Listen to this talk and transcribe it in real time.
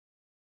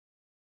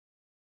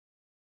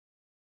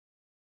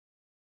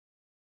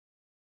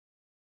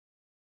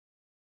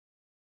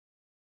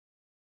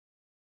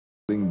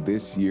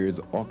this year's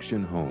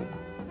auction home.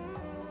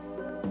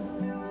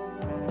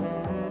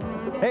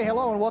 Hey,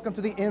 hello, and welcome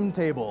to the M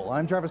Table.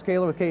 I'm Jarvis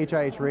with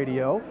KHIH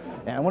Radio,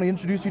 and I want to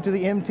introduce you to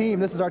the M Team.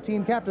 This is our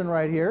team captain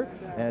right here,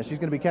 and she's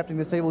going to be captaining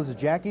this table. This is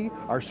Jackie.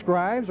 Our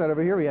scribes right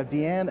over here, we have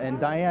Deanne and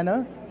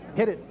Diana.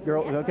 Hit it,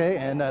 girl, okay?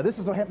 And this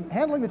is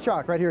handling the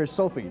chalk right here is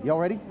Sophie. Y'all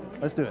ready?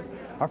 Let's do it.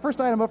 Our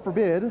first item up for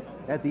bid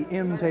at the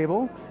M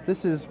Table.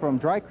 This is from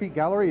Dry Creek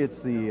Gallery. It's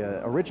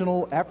the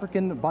original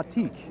African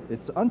batik.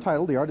 It's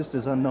untitled. The artist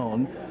is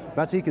unknown.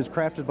 Batik is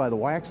crafted by the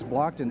wax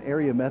blocked and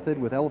area method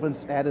with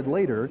elements added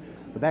later.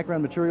 The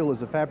background material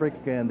is a fabric,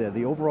 and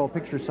the overall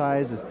picture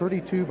size is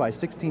 32 by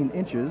 16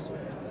 inches.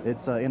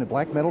 It's in a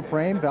black metal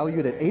frame,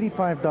 valued at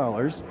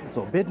 $85.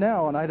 So bid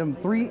now on item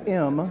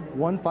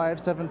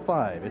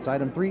 3M1575. It's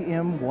item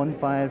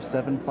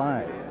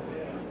 3M1575.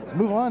 Let's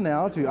move on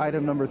now to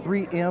item number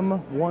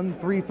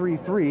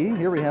 3M1333.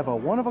 Here we have a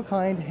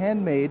one-of-a-kind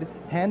handmade,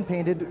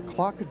 hand-painted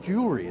clock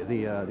jewelry.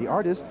 The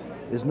artist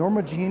is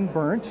Norma Jean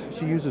Burnt.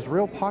 She uses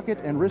real pocket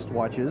and wrist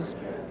watches,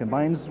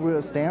 combines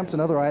with stamps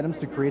and other items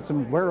to create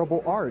some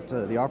wearable art.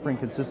 The offering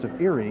consists of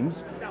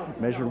earrings,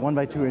 measured 1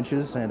 by 2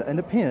 inches, and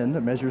a pin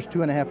that measures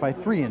 2.5 by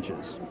 3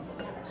 inches.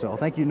 So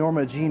thank you,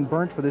 Norma Jean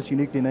Burnt, for this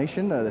unique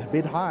donation.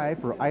 Bid high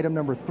for item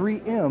number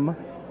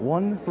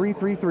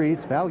 3M1333.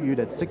 It's valued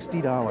at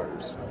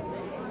 $60.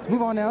 Let's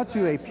move on now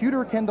to a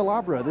pewter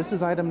candelabra. This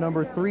is item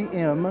number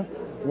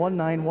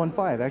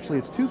 3M1915. Actually,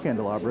 it's 2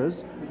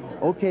 candelabras.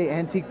 OK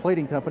Antique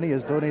Plating Company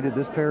has donated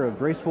this pair of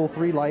graceful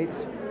 3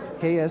 lights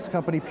KS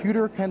Company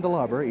pewter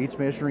candelabra, each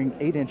measuring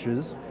 8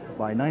 inches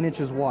by 9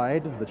 inches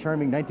wide. The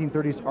charming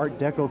 1930s Art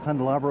Deco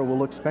candelabra will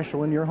look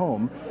special in your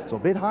home. So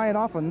bid high and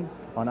often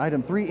on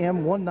item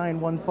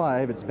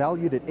 3M1915. It's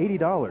valued at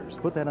 $80.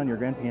 Put that on your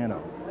grand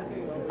piano.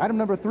 Item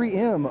number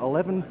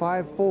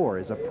 3M1154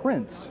 is a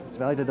print. It's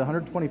valued at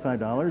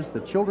 $125.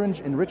 The Children's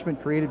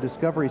Enrichment Creative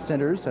Discovery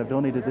Centers have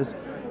donated this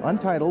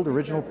untitled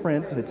original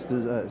print. It's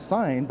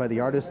signed by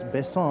the artist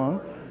Besson.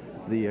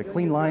 The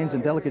clean lines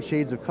and delicate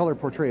shades of color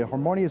portray a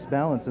harmonious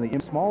balance in the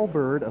small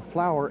bird, a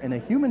flower, and a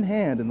human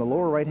hand in the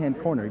lower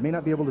right-hand corner. You may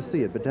not be able to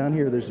see it, but down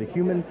here there's a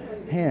human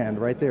hand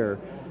right there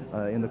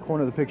in the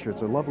corner of the picture.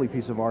 It's a lovely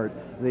piece of art.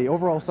 The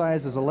overall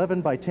size is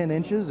 11 by 10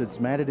 inches. It's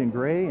matted in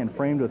gray and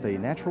framed with a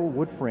natural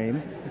wood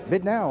frame.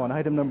 Bid now on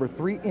item number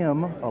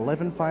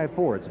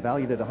 3M1154. It's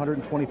valued at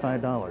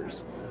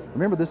 $125.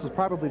 Remember, this is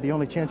probably the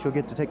only chance you'll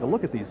get to take a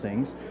look at these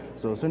things.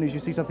 So as soon as you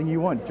see something you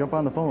want, jump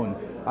on the phone.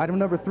 Item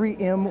number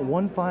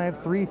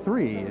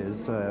 3M1533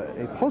 is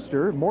a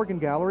poster. Morgan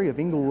Gallery of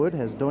Inglewood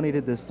has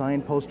donated this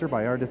signed poster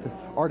by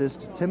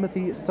artist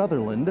Timothy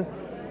Sutherland.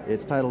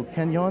 It's titled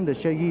Canyon de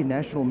Chelly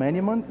National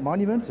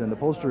Monument, and the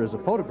poster is a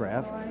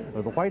photograph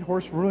of the White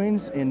Horse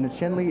Ruins in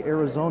Cheney,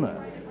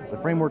 Arizona. The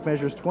framework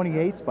measures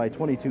 28 by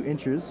 22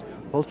 inches.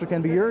 Poster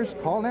can be yours.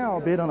 Call now.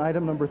 Bid on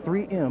item number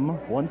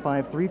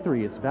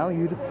 3M1533. It's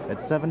valued at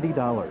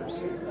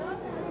 $70.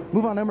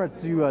 Move on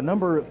to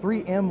number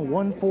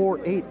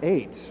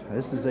 3M1488.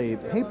 This is a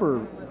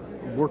paper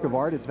work of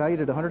art. It's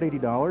valued at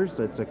 $180.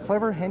 It's a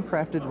clever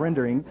handcrafted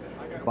rendering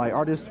by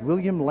artist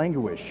William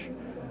Languish.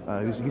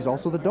 He's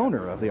also the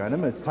donor of the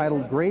item. It's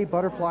titled Gray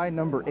Butterfly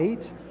number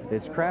 8.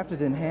 It's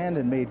crafted in hand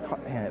and made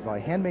by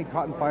handmade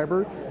cotton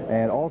fiber,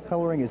 and all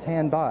coloring is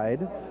hand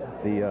dyed.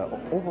 The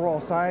overall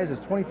size is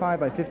 25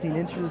 by 15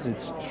 inches.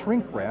 It's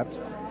shrink wrapped.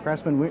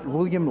 Craftsman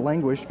William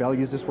Languish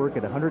values this work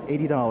at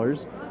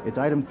 $180. It's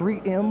item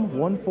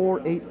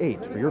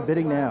 3M1488 for your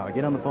bidding now.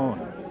 Get on the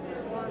phone.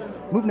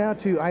 Move now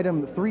to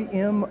item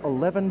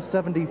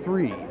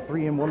 3M1173.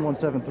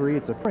 3M1173.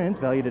 It's a print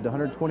valued at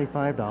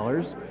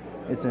 $125.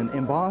 It's an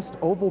embossed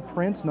oval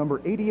print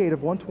number 88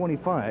 of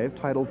 125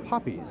 titled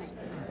Poppies,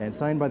 and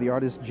signed by the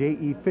artist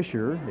J.E.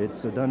 Fisher.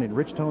 It's done in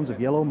rich tones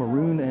of yellow,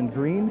 maroon, and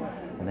green,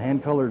 and the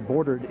hand-colored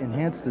border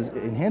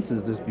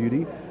enhances this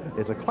beauty.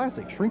 It's a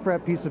classic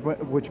shrink-wrap piece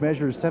which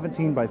measures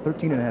 17 by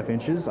 13.5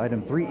 inches,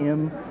 item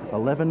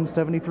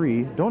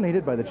 3M1173,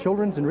 donated by the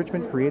Children's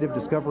Enrichment Creative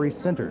Discovery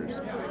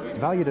Centers. It's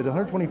valued at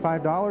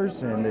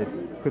 $125, and it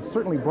could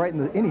certainly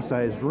brighten any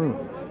sized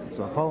room.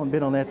 So call and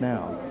bid on that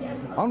now.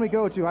 On we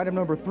go to item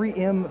number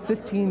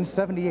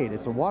 3M1578.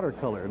 It's a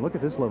watercolor, and look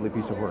at this lovely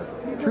piece of work.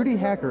 Trudy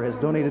Hacker has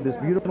donated this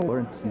beautiful,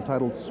 it's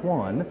entitled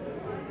Swan.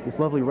 This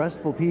lovely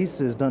restful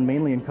piece is done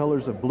mainly in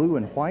colors of blue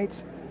and white.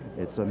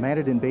 It's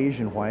matted in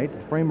beige and white. The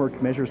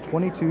framework measures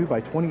 22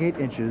 by 28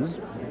 inches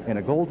in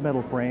a gold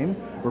metal frame.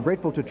 We're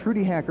grateful to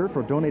Trudy Hacker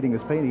for donating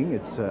this painting.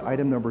 It's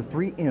item number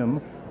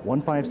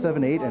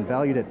 3M1578 and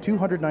valued at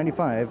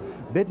 $295.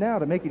 Bid now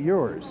to make it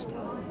yours.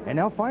 And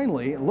now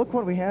finally, look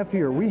what we have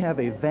here. We have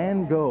a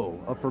Van Gogh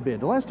up for bid.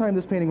 The last time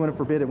this painting went up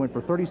for bid, it went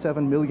for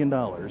 $37 million.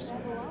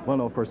 Well,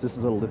 no, of course, this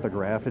is a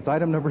lithograph. It's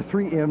item number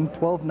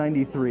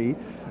 3M1293.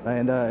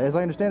 And as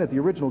I understand it, the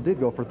original did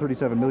go for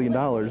 $37 million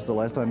the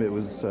last time it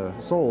was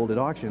sold at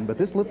auction. But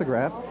this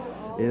lithograph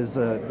is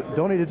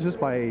donated just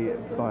by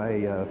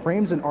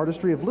Frames and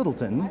Artistry of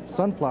Littleton.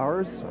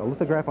 Sunflowers, a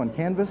lithograph on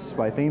canvas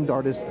by famed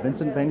artist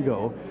Vincent van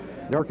Gogh.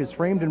 The arc is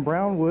framed in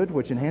brown wood,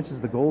 which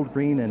enhances the gold,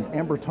 green, and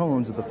amber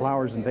tones of the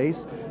flowers and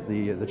vase.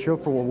 The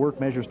cheerful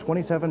work measures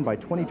 27 by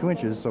 22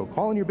 inches, so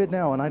call in your bid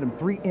now on item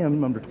 3M,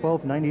 number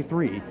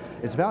 1293.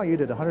 It's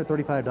valued at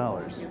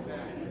 $135.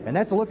 And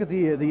that's a look at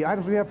the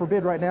items we have for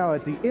bid right now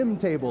at the M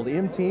table, the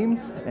M team.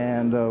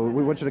 And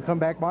we want you to come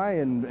back by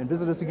and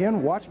visit us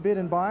again. Watch, bid,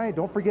 and buy.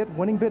 Don't forget,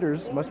 winning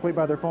bidders must wait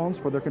by their phones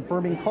for their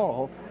confirming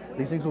call.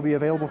 These things will be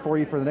available for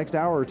you for the next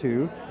hour or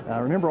two.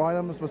 Remember,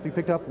 items must be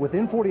picked up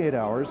within 48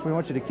 hours. We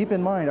want you to keep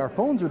in mind, our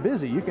phones are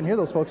busy. You can hear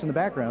those folks in the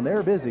background.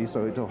 They're busy,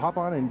 so hop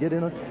on and get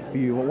in. If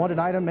you want an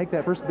item, make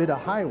that first bid a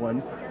high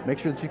one. Make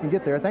sure that you can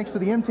get there. Thanks to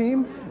the M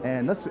team,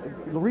 and let's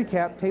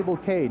recap Table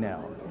K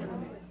now.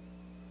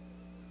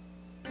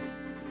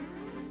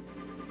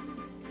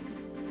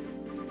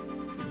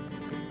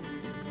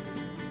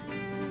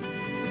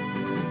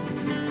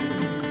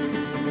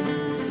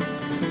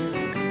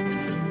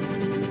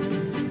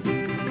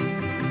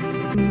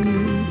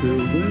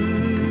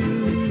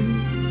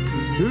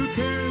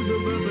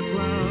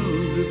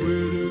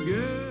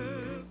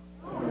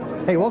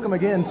 Hey, welcome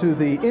again to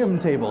the M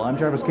table. I'm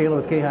Jarvis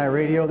with KHI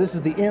Radio. This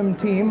is the M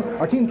team.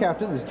 Our team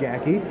captain is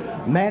Jackie.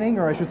 Manning,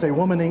 or I should say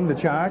womaning the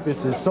chalk.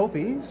 This is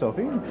Sophie.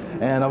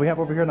 And we have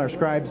over here in our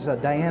scribes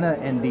Diana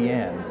and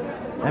Deanne.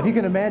 Now, if you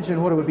can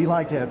imagine what it would be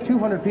like to have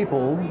 200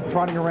 people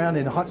trotting around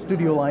in hot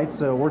studio lights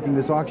working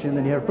this auction,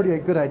 then you have a pretty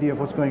good idea of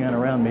what's going on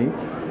around me.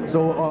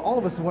 So all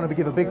of us want to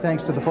give a big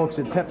thanks to the folks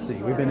at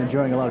Pepsi. We've been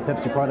enjoying a lot of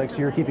Pepsi products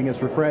here, keeping us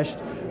refreshed.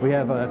 We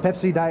have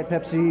Pepsi, Diet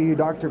Pepsi,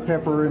 Dr.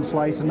 Pepper, and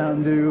Slice, and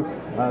Mountain Dew.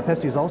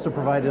 Pepsi has also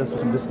provided us with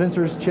some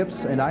dispensers,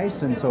 chips, and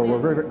ice, and so we're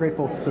very, very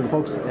grateful to the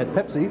folks at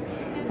Pepsi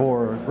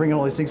for bringing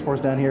all these things for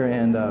us down here.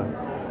 And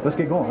let's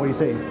get going. What do you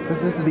say?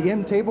 This is the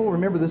M table.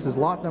 Remember, this is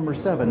lot number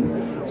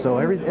 7. So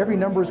every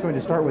number is going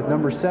to start with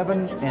number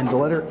 7 and the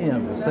letter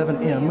M,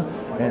 7M.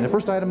 And the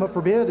first item up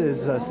for bid is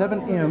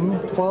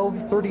 7M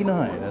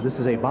 1239. This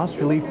is a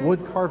bas-relief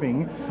wood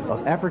carving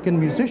of African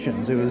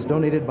musicians. It was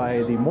donated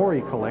by the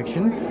Mori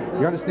collection.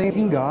 The artist's name,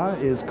 Inga,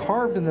 is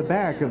carved in the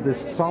back of this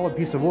solid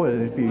piece of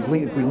wood. If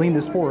we lean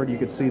this forward, you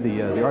could see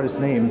the artist's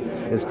name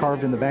is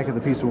carved in the back of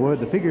the piece of wood.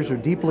 The figures are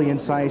deeply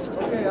incised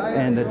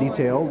and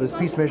detailed. This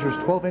piece measures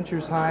 12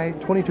 inches high,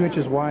 22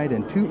 inches wide,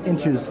 and 2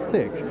 inches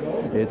thick.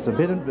 It's a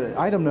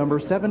item number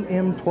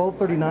 7M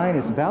 1239.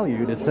 It's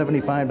valued at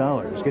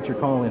 $75. Get your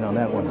call in on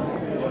that one.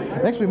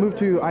 Next, we move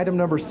to item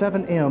number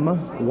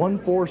 7M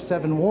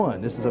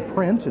 1471. This is a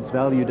print. It's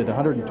valued at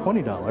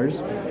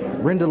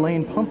 $120. Brenda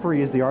Lane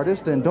Pumphrey is the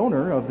artist and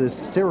donor of this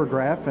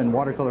serograph and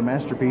watercolor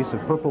masterpiece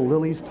of purple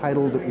lilies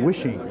titled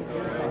Wishing.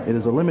 It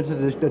is a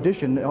limited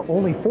edition.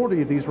 Only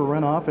 40 of these were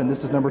run off, and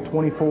this is number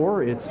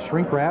 24. It's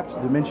shrink wrapped. The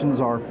dimensions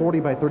are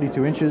 40 by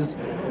 32 inches.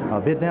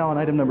 Bid now on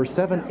item number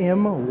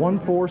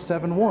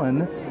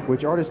 7M1471,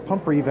 which artist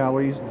Pumphrey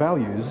values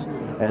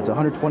at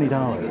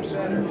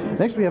 $120.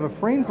 Next, we have a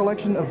framed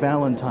collection of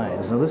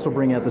Valentines. Now, this will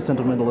bring out the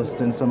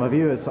sentimentalist in some of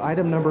you. It's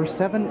item number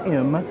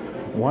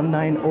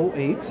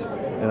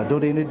 7M1908,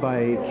 donated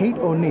by Kate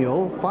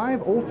O'Neill.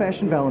 5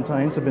 old-fashioned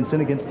Valentines have been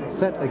set against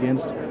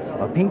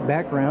a pink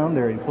background.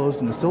 They're enclosed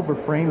in a silver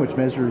frame which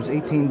measures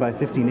 18 by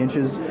 15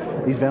 inches.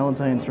 These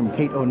Valentines from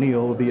Kate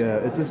O'Neill will be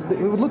it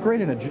would look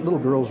great in a little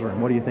girl's room.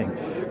 What do you think?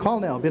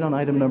 Call now. Bid on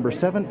item number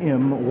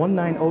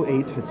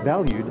 7M1908. It's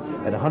valued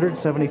at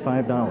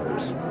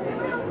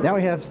 $175. Now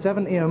we have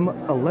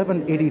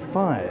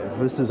 7M1185.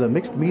 This is a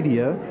mixed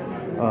media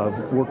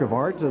work of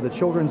art. The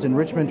Children's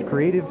Enrichment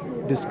Creative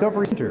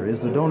Discovery Center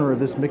is the donor of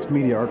this mixed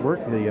media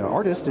artwork. The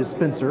artist is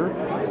Spencer.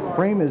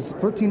 Frame is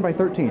 13 by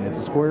 13. It's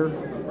a square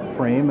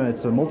frame.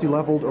 It's a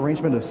multi-leveled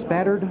arrangement of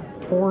spattered,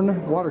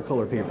 torn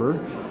watercolor paper.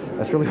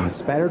 That's really a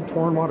spattered,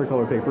 torn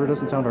watercolor paper. It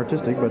doesn't sound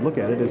artistic, but look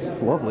at it. It's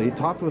lovely.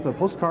 Topped with a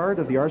postcard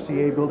of the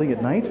RCA building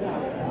at night.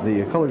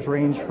 The colors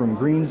range from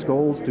greens,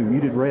 golds, to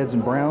muted reds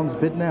and browns.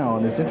 Bid now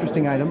on this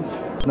interesting item.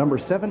 It's number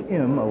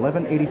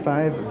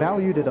 7M1185,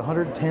 valued at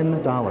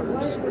 $110.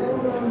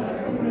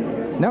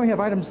 Now we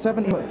have item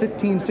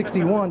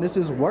 7M1561. This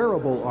is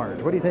wearable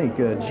art. What do you think?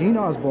 Gene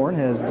Osborne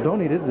has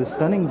donated this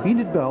stunning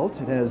beaded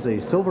belt. It has a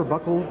silver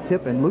buckle,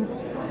 tip, and loop.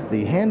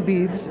 The hand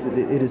beads,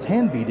 it is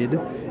hand beaded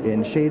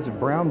in shades of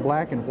brown,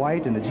 black, and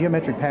white, and a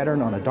geometric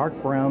pattern on a dark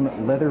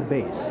brown leather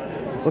base.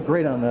 Look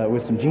great on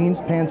with some jeans,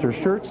 pants, or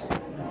shirts.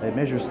 It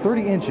measures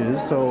 30 inches,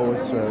 so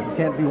it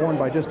can't be worn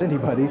by just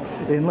anybody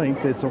in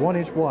length. It's a 1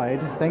 inch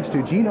wide. Thanks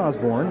to Gene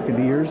Osborne, can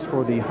be yours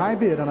for the high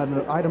bid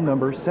on item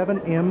number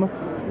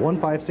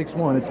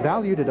 7M1561. It's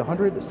valued at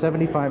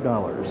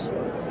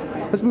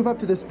 $175. Let's move up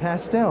to this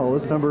pastel.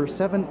 This is number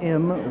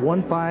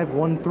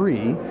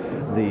 7M1513.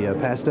 The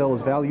pastel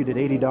is valued at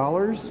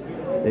 $80.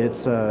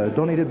 It's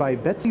donated by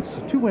Betsy.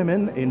 2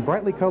 women in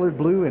brightly colored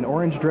blue and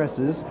orange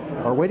dresses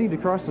are waiting to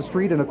cross the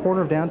street in a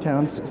corner of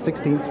downtown's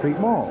 16th Street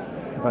Mall.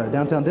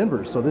 downtown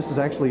Denver. So this is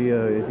actually,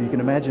 if you can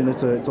imagine,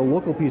 it's a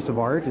local piece of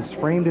art. It's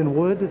framed in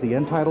wood. The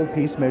untitled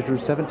piece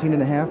measures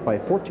 17.5 by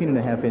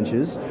 14.5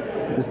 inches.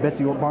 This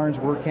Betsy Barnes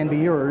work can be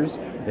yours.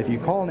 If you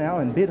call now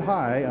and bid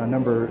high on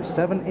number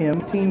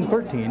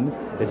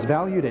 7M1313, it's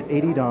valued at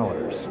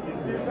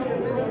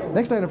 $80.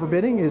 Next item for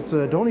bidding is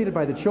donated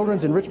by the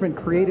Children's Enrichment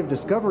Creative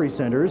Discovery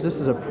Centers. This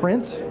is a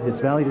print.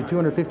 It's valued at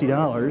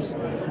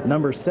 $250.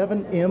 Number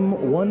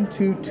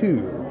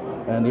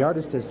 7M122. And the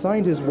artist has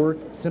signed his work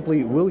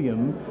simply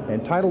William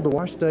and titled the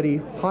wash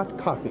study Hot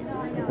Coffee.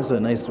 This is a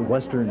nice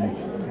Western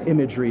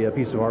imagery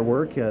piece of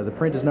artwork. The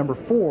print is number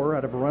 4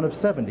 out of a run of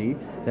 70. It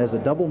has a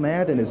double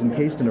mat and is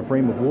encased in a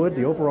frame of wood.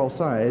 The overall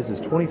size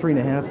is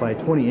 23.5 by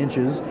 20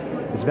 inches.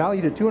 It's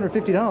valued at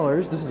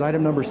 $250. This is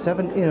item number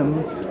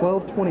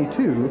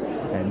 7M1222,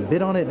 and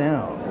bid on it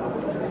now.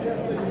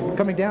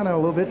 Coming down now a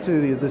little bit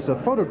to this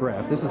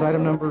photograph. This is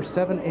item number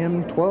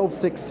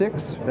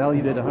 7M1266,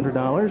 valued at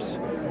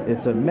 $100.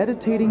 It's a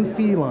meditating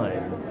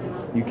feline.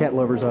 You cat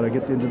lovers ought to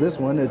get into this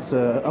one. It's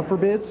up for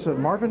bids.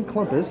 Marvin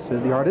Klumpus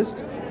is the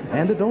artist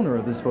and the donor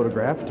of this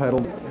photograph,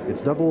 titled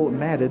It's Double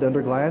Matted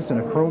Under Glass in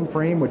a Chrome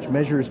Frame which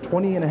measures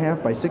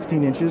 20.5 by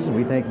 16 inches. And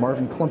we thank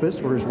Marvin Klumpus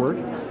for his work.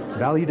 It's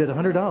valued at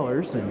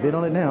 $100, and bid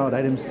on it now at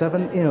item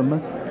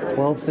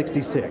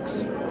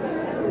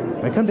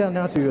 7M1266. I come down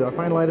now to our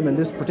final item in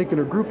this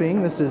particular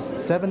grouping. This is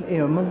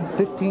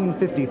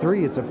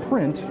 7M1553. It's a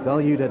print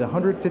valued at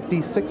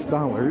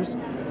 $156.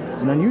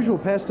 It's an unusual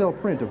pastel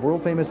print of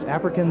world-famous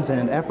Africans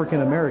and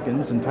African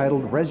Americans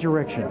entitled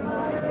Resurrection.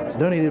 It's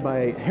donated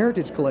by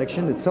Heritage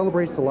Collection. It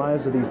celebrates the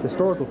lives of these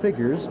historical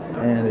figures,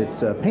 and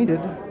it's painted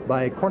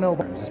by Cornell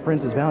Barnes. This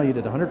print is valued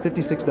at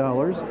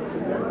 $156.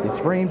 It's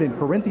framed in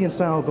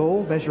Corinthian-style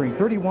gold, measuring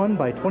 31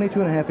 by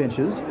 22.5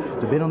 inches.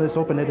 To bid on this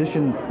open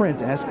edition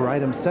print, ask for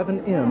item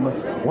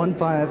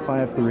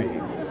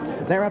 7M1553.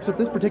 That wraps up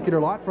this particular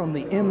lot from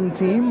the M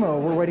team.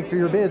 We're waiting for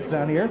your bids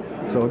down here,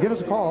 so give us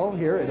a call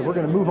here, and we're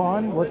going to move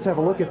on. Let's have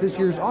a look at this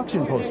year's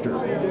auction poster.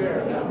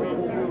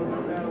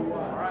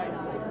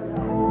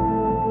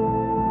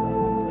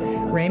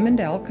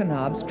 Raymond L.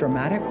 Knob's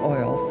Dramatic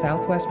Oil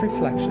Southwest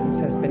Reflections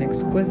has been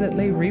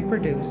exquisitely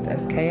reproduced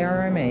as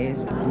KRMA's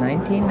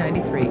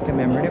 1993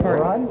 commemorative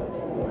art.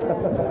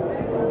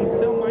 He's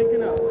still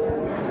miking up.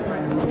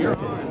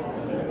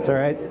 It's all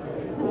right.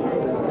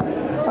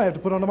 I have to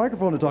put on the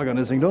microphone to talk on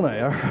this thing, don't I?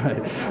 All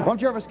right. Well, I'm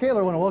Jarvis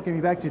Kaler. I want to welcome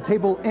you back to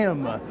Table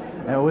M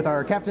with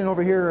our captain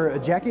over here,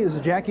 Jackie. This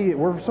is Jackie.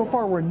 So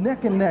far, we're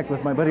neck and neck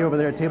with my buddy over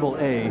there at Table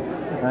A.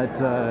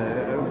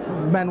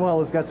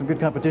 Manuel has got some good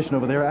competition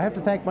over there. I have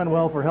to thank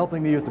Manuel for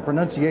helping me with the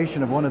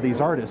pronunciation of one of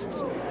these artists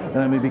that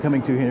I'm going to be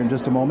coming to here in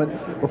just a moment.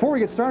 Before we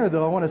get started,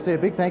 though, I want to say a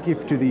big thank you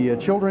to the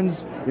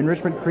Children's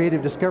Enrichment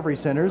Creative Discovery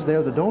Centers.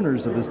 They're the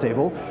donors of this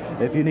table.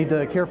 If you need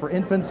to care for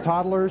infants,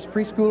 toddlers,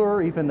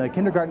 preschooler, even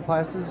kindergarten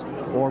classes,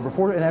 or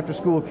before and after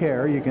school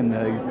care, you can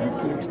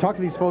talk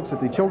to these folks at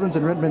the Children's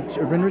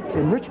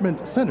Enrichment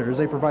Centers.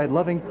 They provide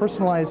loving,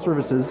 personalized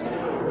services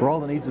for all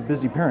the needs of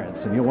busy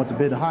parents, and you'll want to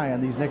bid high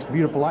on these next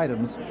beautiful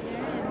items.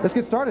 Let's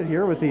get started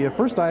here with the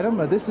first item.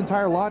 This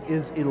entire lot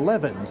is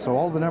 11, so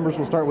all the numbers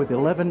will start with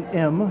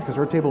 11M, because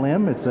we're at Table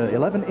M. It's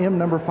 11M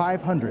number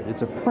 500.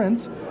 It's a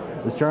print.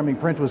 This charming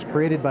print was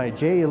created by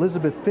J.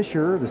 Elizabeth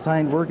Fisher. The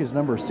signed work is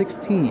number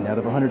 16 out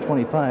of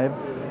 125.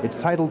 It's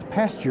titled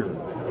Pasture.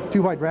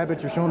 2 white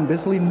rabbits are shown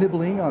busily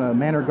nibbling on a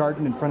manor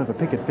garden in front of a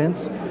picket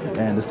fence,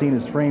 and the scene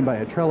is framed by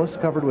a trellis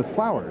covered with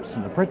flowers.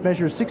 And the print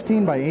measures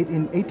 16 by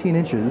 18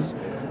 inches,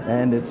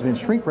 and it's been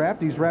shrink-wrapped.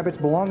 These rabbits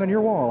belong on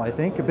your wall, I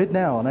think. A bid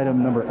now on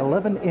item number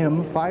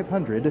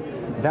 11M500,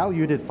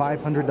 valued at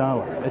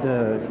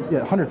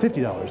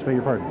 $150, beg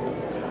your pardon.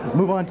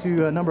 Move on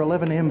to number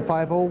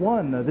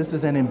 11M501. This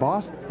is an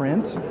embossed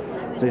print.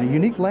 It's a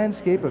unique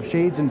landscape of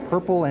shades in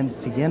purple and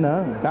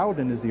sienna.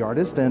 Bowden is the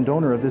artist and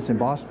donor of this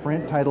embossed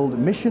print, titled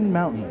Mission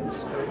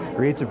Mountains.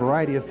 Creates a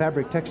variety of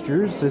fabric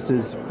textures. This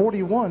is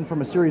 41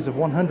 from a series of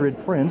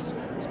 100 prints.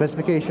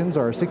 Specifications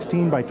are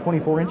 16 by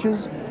 24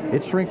 inches.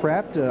 It's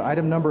shrink-wrapped.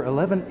 Item number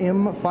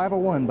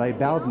 11M501 by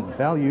Bowden,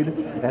 valued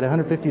at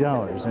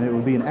 $150, and it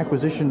would be an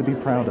acquisition to be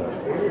proud of.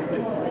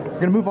 We're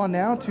going to move on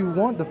now to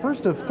the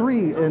first of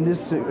 3 in this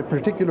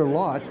particular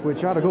lot,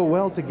 which ought to go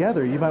well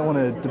together. You might want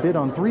to bid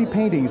on 3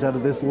 paintings out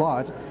of this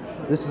lot.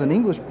 This is an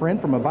English print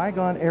from a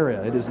bygone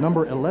era. It is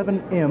number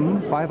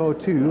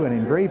 11M502, an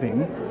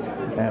engraving.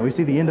 We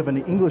see the end of an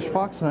English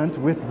fox hunt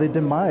with the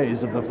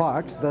demise of the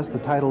fox, thus the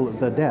title,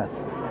 The Death,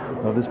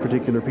 of this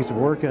particular piece of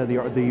work.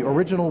 The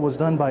original was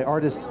done by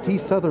artist T.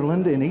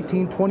 Sutherland in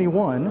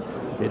 1821.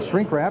 It's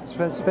shrink-wrapped.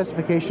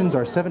 Specifications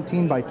are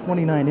 17 by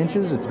 29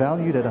 inches. It's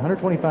valued at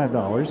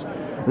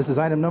 $125. This is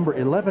item number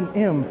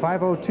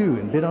 11M502,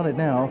 and bid on it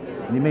now.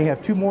 And you may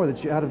have 2 more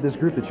out of this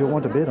group that you'll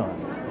want to bid on.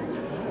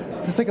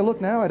 Let's take a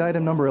look now at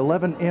item number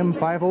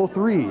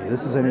 11M503.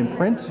 This is an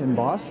imprint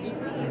embossed.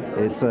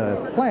 It's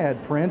a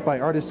plaid print by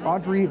artist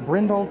Audrey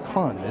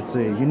Brindle-Kahn. It's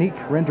a unique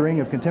rendering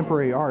of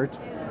contemporary art.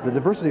 The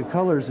diversity of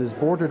colors is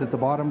bordered at the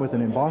bottom with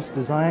an embossed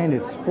design.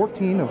 It's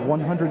 14 of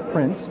 100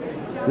 prints.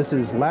 This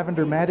is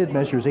lavender matted,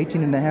 measures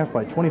 18.5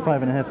 by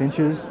 25.5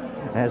 inches,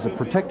 has a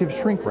protective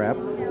shrink wrap.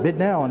 Bid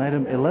now on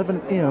item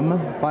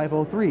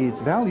 11M503.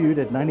 It's valued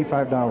at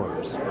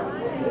 $95.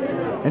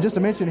 And just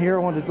to mention here,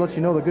 I wanted to let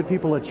you know the good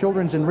people at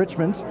Children's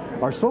Enrichment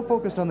are so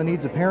focused on the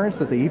needs of parents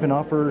that they even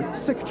offer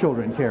sick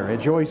children care at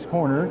Joyce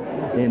Corner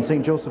in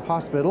St. Joseph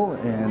Hospital.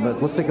 And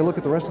let's take a look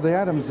at the rest of the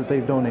items that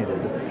they've donated.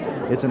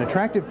 It's an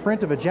attractive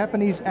print of a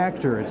Japanese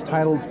actor. It's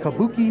titled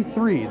Kabuki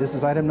 3. This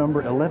is item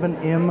number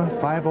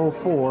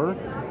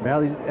 11M504,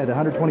 valued at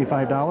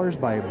 $125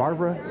 by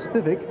Barbara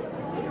Spivak.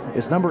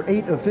 It's number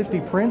 8 of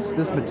 50 prints.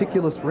 This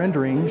meticulous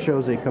rendering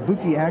shows a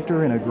kabuki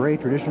actor in a gray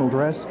traditional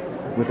dress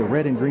with a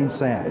red and green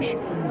sash.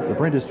 The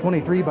print is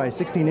 23 by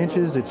 16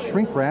 inches. It's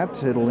shrink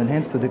wrapped. It'll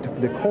enhance the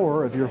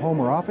decor of your home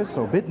or office.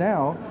 So bid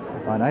now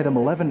on item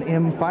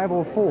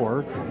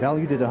 11M504,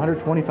 valued at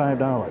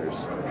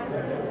 $125.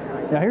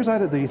 Now here's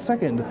the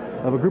second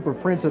of a group of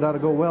prints that ought to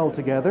go well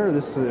together.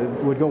 This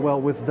would go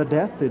well with The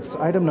Death. It's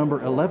item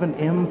number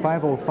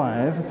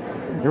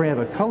 11M505. Here we have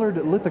a colored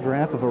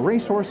lithograph of a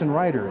racehorse and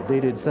rider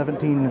dated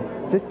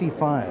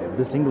 1755.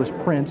 This English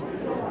print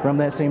from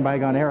that same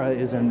bygone era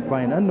is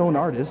by an unknown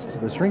artist.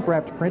 The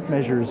shrink-wrapped print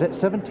measures at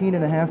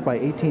 17.5 by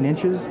 18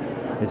 inches.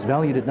 It's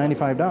valued at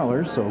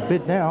 $95, so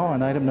bid now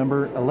on item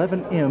number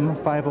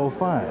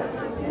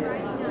 11M505.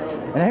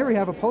 And here we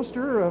have a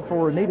poster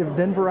for native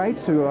Denverites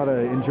who ought to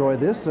enjoy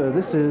this.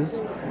 This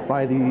is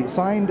by the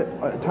signed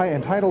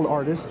and titled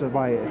artist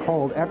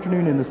called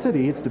Afternoon in the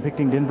City. It's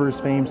depicting Denver's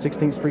famed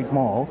 16th Street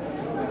Mall.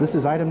 This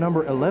is item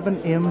number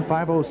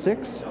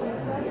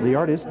 11M506. The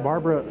artist,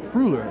 Barbara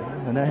Fruller,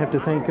 and I have to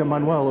thank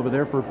Manuel over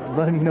there for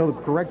letting me know the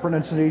correct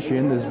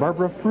pronunciation, is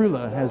Barbara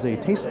Fruller has a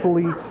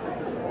tastefully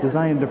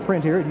designed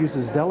print here. It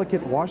uses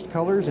delicate washed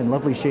colors in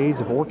lovely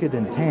shades of orchid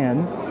and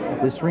tan.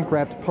 This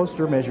shrink-wrapped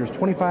poster measures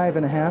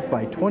 25.5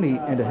 by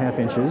 20.5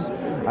 inches.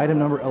 Item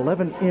number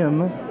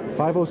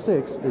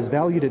 11M506 is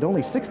valued at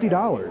only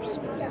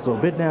 $60, so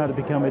bid now to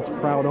become its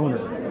proud owner.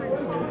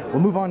 We'll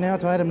move on now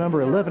to item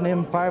number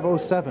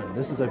 11M507.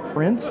 This is a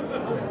print.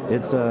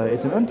 It's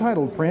an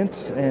untitled print,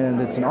 and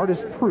it's an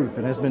artist proof.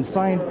 It has been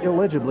signed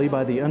illegibly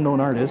by the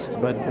unknown artist,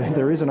 but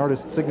there is an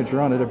artist's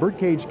signature on it. A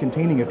birdcage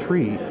containing a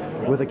tree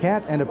with a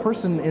cat and a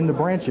person in the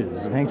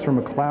branches. It hangs from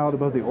a cloud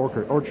above the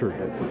orchard.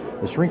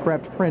 The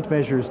shrink-wrapped print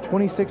measures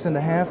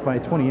 26.5 by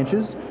 20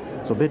 inches.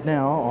 So bid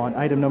now on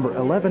item number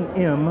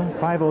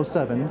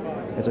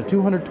 11M507. It's a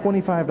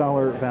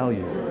 $225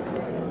 value.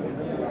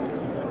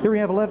 Here we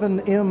have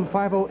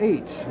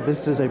 11M508.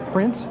 This is a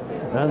print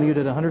valued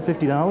at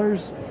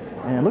 $150.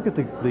 And look at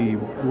the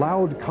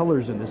loud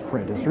colors in this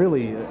print. It's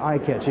really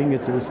eye-catching.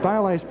 It's a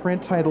stylized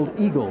print titled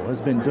Eagle,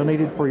 has been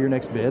donated for your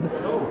next bid.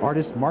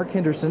 Artist Mark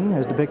Henderson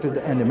has depicted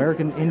an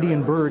American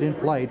Indian bird in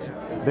flight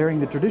bearing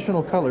the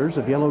traditional colors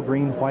of yellow,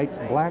 green, white,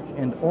 black,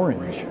 and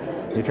orange.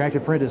 The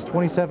attractive print is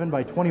 27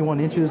 by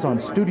 21 inches on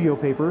studio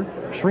paper,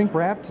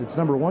 shrink-wrapped. It's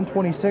number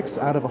 126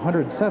 out of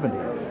 170.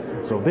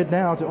 So bid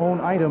now to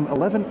own item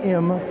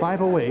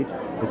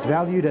 11M508. It's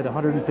valued at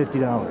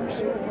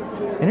 $150.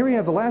 And here we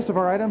have the last of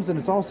our items, and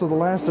it's also the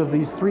last of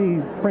these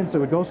three prints that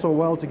would go so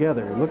well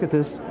together. Look at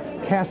this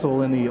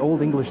castle in the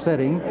Old English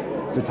setting.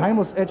 It's a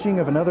timeless etching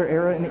of another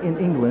era in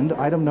England,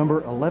 item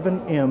number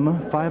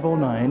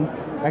 11M509.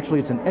 Actually,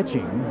 it's an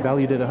etching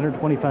valued at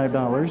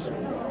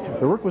 $125.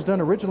 The work was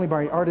done originally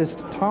by artist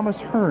Thomas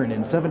Hearn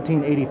in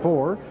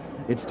 1784.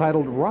 It's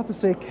titled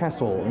Rothesay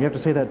Castle. You have to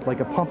say that like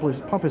a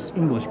pompous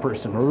English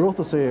person.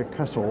 Rothesay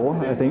Castle,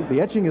 I think.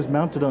 The etching is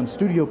mounted on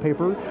studio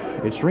paper.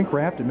 It's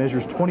shrink-wrapped. It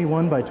measures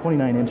 21 by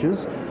 29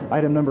 inches.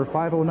 Item number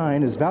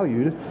 509 is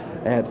valued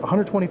at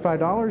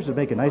 $125 to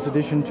make a nice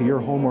addition to your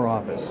home or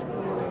office.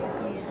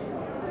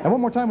 And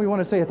one more time, we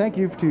want to say a thank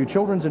you to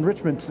Children's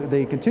Enrichment.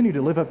 They continue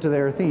to live up to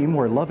their theme,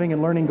 where loving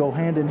and learning go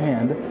hand in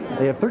hand.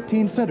 They have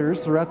 13 centers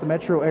throughout the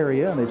metro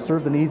area, and they've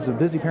served the needs of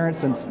busy parents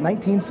since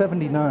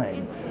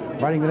 1979.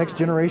 Providing the next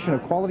generation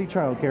of quality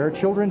childcare,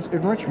 Children's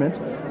Enrichment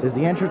is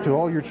the answer to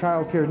all your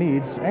childcare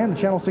needs, and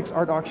the Channel 6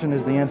 Art Auction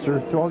is the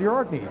answer to all your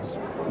art needs.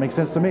 Makes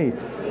sense to me.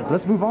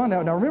 Let's move on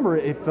now. Now remember,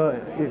 if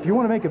you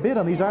want to make a bid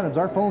on these items,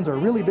 our phones are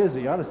really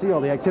busy. You ought to see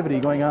all the activity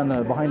going on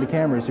behind the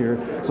cameras here.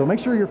 So make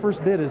sure your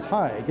first bid is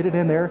high. Get it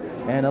in there,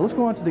 and let's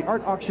go on to the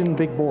Art Auction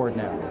big board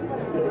now.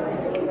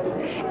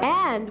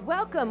 And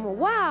welcome.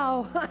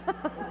 Wow.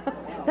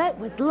 That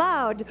was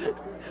loud.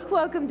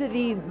 Welcome to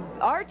the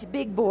Art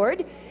Big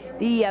Board.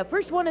 The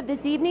first one of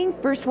this evening,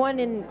 first one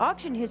in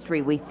auction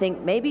history, we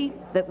think maybe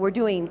that we're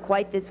doing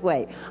quite this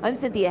way. I'm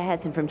Cynthia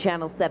Hessen from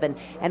Channel 7,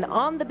 and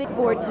on the big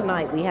board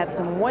tonight we have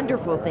some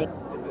wonderful things.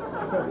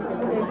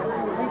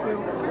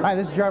 Hi,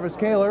 this is Jarvis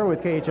Kaler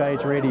with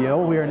KHIH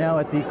Radio. We are now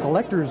at the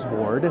collector's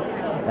board.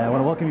 I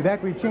want to welcome you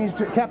back. We've changed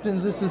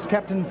captains. This is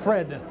Captain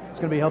Fred. It's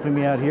going to be helping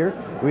me out here.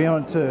 We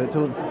want to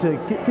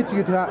get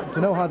you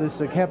to know how this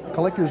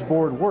collector's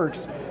board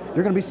works.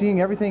 You're going to be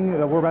seeing everything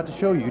we're about to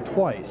show you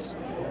twice.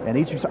 And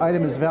each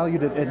item is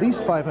valued at least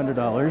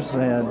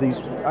 $500. These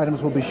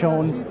items will be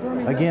shown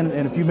again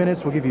in a few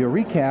minutes. We'll give you a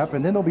recap,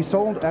 and then they'll be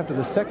sold after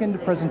the second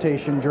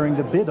presentation during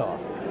the bid-off.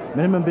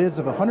 Minimum bids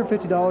of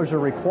 $150 are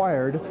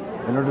required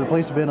in order to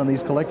place a bid on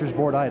these collector's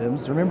board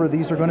items. Remember,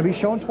 these are going to be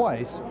shown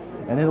twice,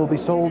 and it'll be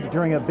sold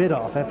during a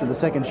bid-off after the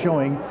second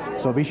showing,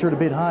 so be sure to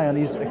bid high on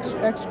these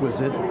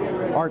exquisite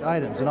art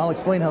items. And I'll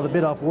explain how the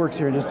bid-off works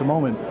here in just a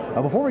moment.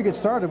 Before we get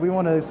started, we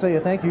want to say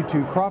a thank you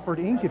to Crawford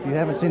Inc. If you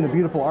haven't seen the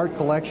beautiful art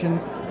collection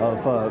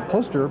of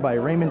poster by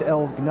Raymond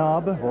L.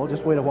 Knob, well,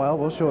 just wait a while.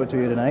 We'll show it to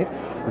you tonight.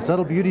 The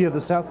subtle beauty of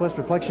the Southwest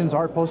Reflections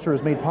art poster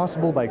is made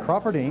possible by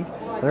Crawford Inc.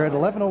 They're at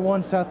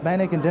 1101 South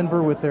Bannock in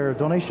Denver with their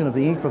donation of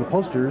the ink for the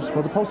posters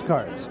for the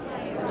postcards.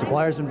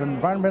 Suppliers of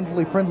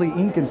environmentally friendly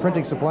ink and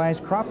printing supplies,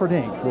 Crawford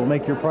Ink will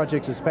make your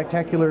projects as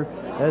spectacular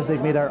as they've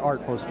made our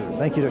art poster.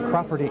 Thank you to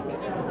Crawford Ink.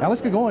 Now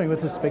let's get going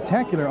with this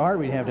spectacular art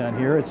we have down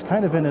here. It's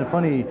kind of in a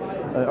funny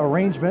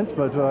arrangement,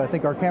 but I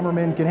think our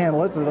cameraman can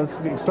handle it. So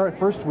let's start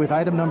first with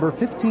item number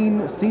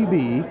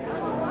 15CB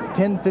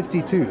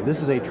 1052. This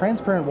is a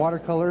transparent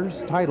watercolor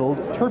titled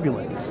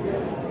Turbulence.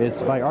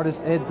 It's by artist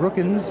Ed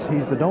Brookins.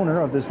 He's the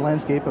donor of this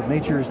landscape of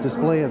nature's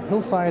display of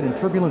hillside and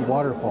turbulent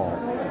waterfall.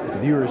 The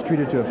viewer is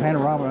treated to a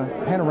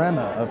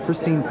panorama of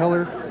pristine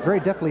color, very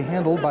deftly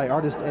handled by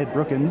artist Ed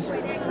Brookins.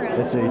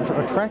 It's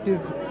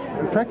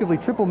attractively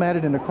triple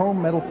matted in a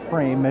chrome metal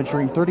frame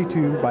measuring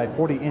 32 by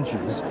 40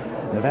 inches.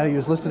 The value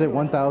is listed at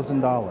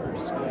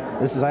 $1,000.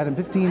 This is item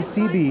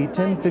 15CB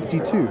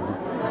 1052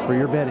 for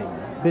your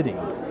bidding.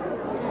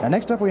 Now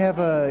next up we have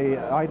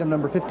item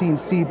number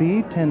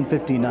 15CB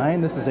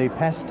 1059. This is a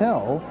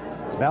pastel.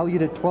 It's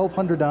valued at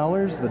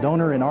 $1,200. The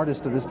donor and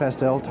artist of this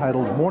pastel,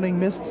 titled Morning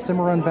Mist,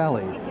 Cimarron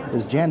Valley,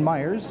 is Jan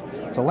Myers.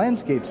 It's a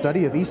landscape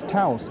study of East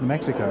Taos, New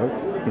Mexico.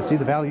 You can see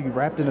the value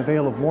wrapped in a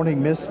veil of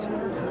morning mist,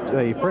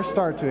 a fresh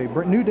start to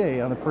a new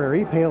day on the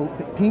prairie. Pale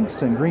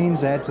pinks and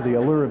greens add to the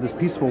allure of this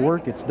peaceful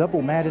work. It's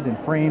double matted and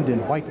framed in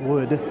white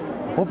wood.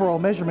 Overall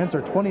measurements are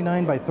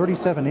 29 by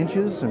 37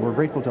 inches, and we're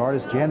grateful to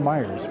artist Jan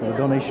Myers for the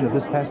donation of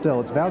this pastel.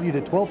 It's valued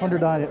at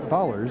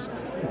 $1,200.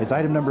 It's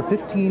item number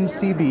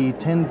 15CB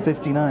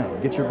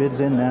 1059. Get your bids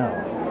in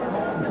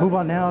now. Move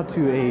on now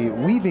to a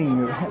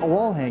weaving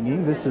wall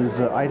hanging. This is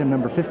item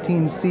number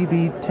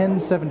 15CB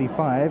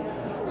 1075.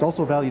 It's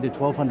also valued at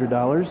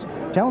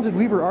 $1,200. Talented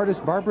weaver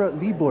artist Barbara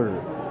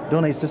Liebler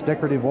donates this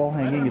decorative wall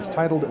hanging. It's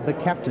titled The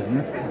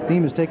Captain.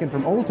 Theme is taken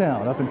from Old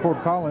Town up in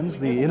Fort Collins.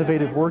 The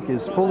innovative work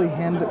is fully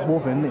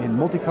hand-woven in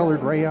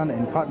multicolored rayon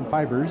and cotton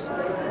fibers.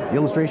 The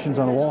illustrations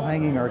on the wall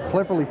hanging are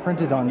cleverly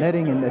printed on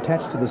netting and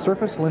attached to the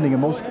surface, lending a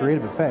most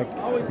creative effect.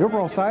 The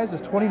overall size is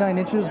 29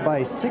 inches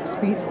by 6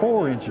 feet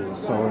 4 inches,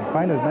 so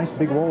find a nice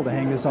big wall to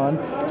hang this on.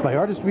 It's by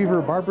artist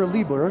weaver Barbara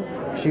Liebler.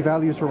 She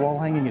values her wall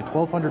hanging at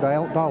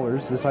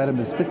 $1,200. This item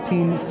is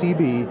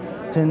 15CB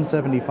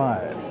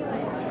 1075.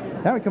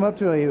 Now we come up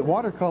to a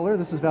watercolor.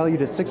 This is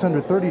valued at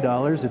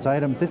 $630. It's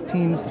item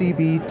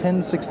 15CB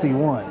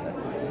 1061.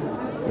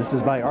 This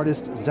is by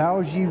artist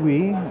Zhao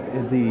Jiwei.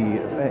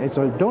 It's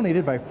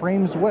donated by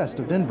Frames West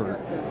of Denver.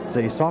 It's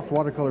a soft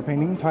watercolor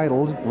painting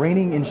titled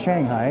Raining in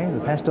Shanghai.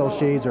 The pastel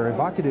shades are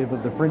evocative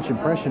of the French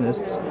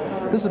Impressionists.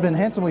 This has been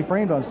handsomely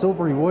framed on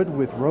silvery wood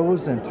with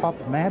rose and top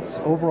mats.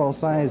 Overall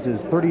size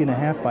is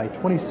 30.5 by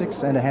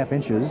 26.5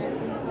 inches.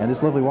 And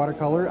this lovely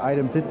watercolor,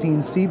 item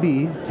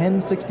 15CB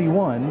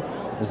 1061,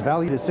 is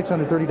valued at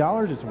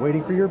 $630. It's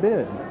waiting for your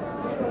bid.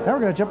 Now we're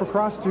going to jump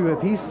across to a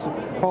piece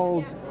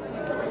called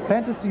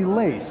Fantasy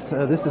Lace.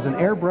 This is an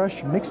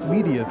airbrush mixed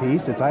media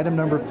piece. It's item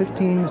number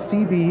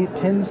 15CB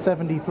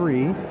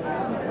 1073.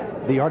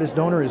 The artist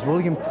donor is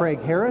William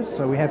Craig Harris.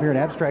 So we have here an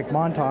abstract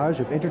montage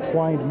of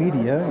intertwined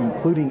media,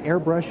 including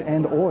airbrush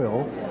and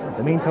oil.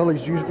 The main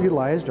colors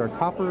utilized are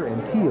copper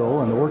and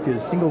teal, and the work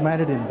is single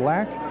matted in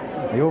black.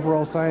 The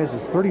overall size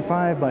is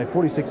 35 by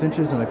 46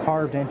 inches in a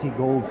carved antique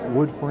gold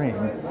wood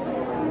frame.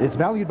 It's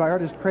valued by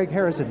artist Craig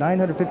Harris at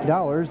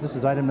 $950. This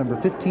is item number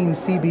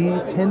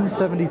 15CB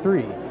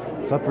 1073.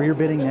 It's up for your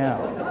bidding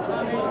now.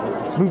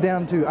 Let's move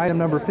down to item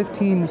number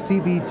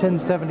 15CB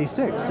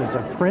 1076. It's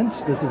a print.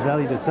 This is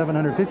valued at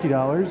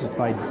 $750. It's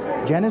by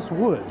Janice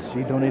Woods.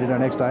 She donated our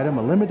next item,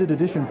 a limited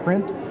edition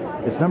print.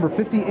 It's number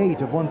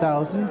 58 of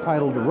 1,000,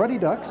 titled Ruddy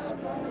Ducks.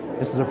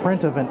 This is a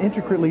print of an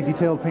intricately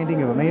detailed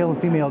painting of a male and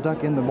female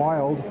duck in the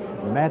wild.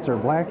 The mats are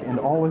black and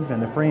olive,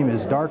 and the frame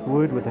is dark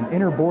wood with an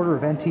inner border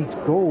of antiqued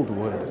gold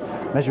wood.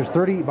 Measures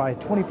 30 by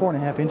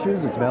 24.5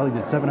 inches. It's valued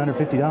at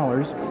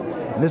 $750.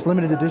 And this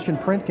limited edition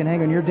print can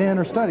hang on your den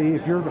or study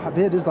if your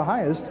bid is the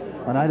highest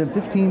on item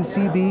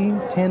 15CB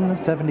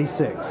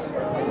 1076.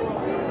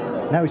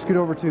 Now we scoot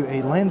over to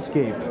a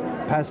landscape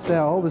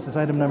pastel. This is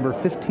item number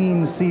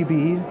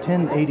 15CB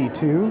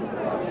 1082.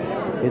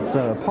 It's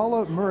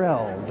Paula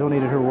Murrell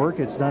donated her work.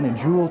 It's done in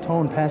jewel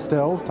tone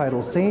pastels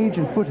titled Sage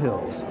and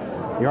Foothills.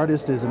 The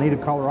artist is a native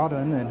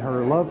Coloradan, and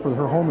her love for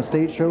her home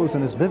estate shows in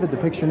this vivid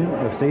depiction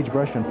of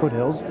sagebrush and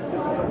foothills.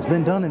 It's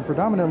been done in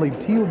predominantly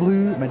teal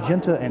blue,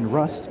 magenta, and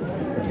rust.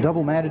 It's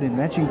double matted in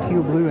matching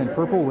teal blue and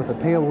purple with a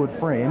pale wood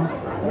frame.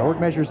 The work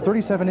measures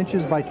 37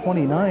 inches by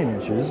 29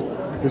 inches.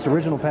 This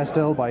original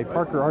pastel by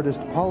Parker artist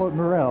Paula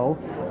Murrell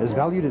is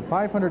valued at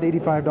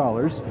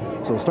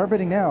 $585. So start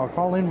bidding now.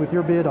 Call in with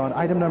your bid on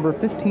item number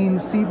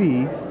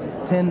 15CB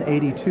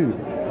 1082.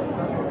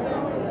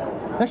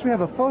 Next we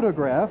have a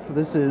photograph.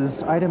 This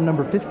is item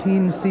number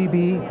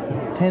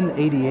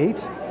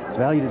 15CB1088. It's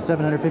valued at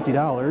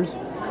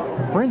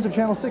 $750. Friends of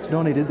Channel 6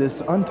 donated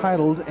this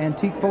untitled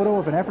antique photo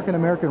of an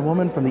African-American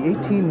woman from the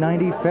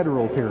 1890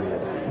 Federal period.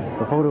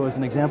 The photo is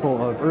an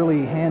example of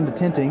early hand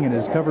tinting and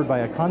is covered by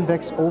a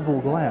convex oval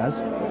glass.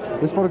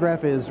 This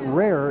photograph is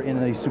rare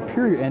and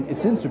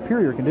it's in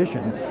superior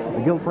condition.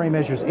 The gilt frame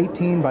measures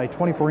 18 by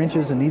 24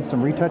 inches and needs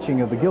some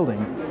retouching of the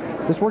gilding.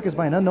 This work is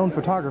by an unknown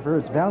photographer.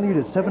 It's valued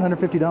at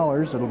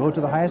 $750. It'll go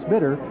to the highest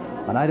bidder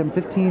on item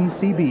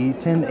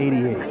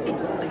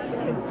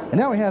 15CB1088. And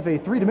now we have a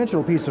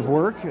three-dimensional piece of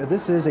work.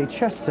 This is a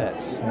chess set.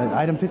 At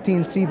item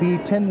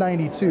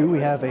 15CB1092,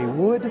 we have a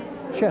wood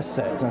chess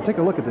set. Now take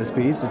a look at this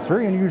piece. It's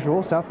very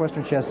unusual,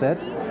 Southwestern chess set.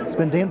 It's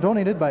been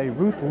donated by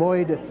Ruth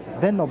Lloyd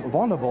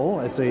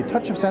Venable. It's a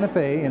touch of Santa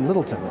Fe in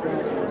Littleton.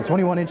 The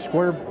 21-inch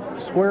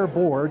square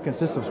board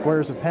consists of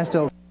squares of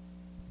pastel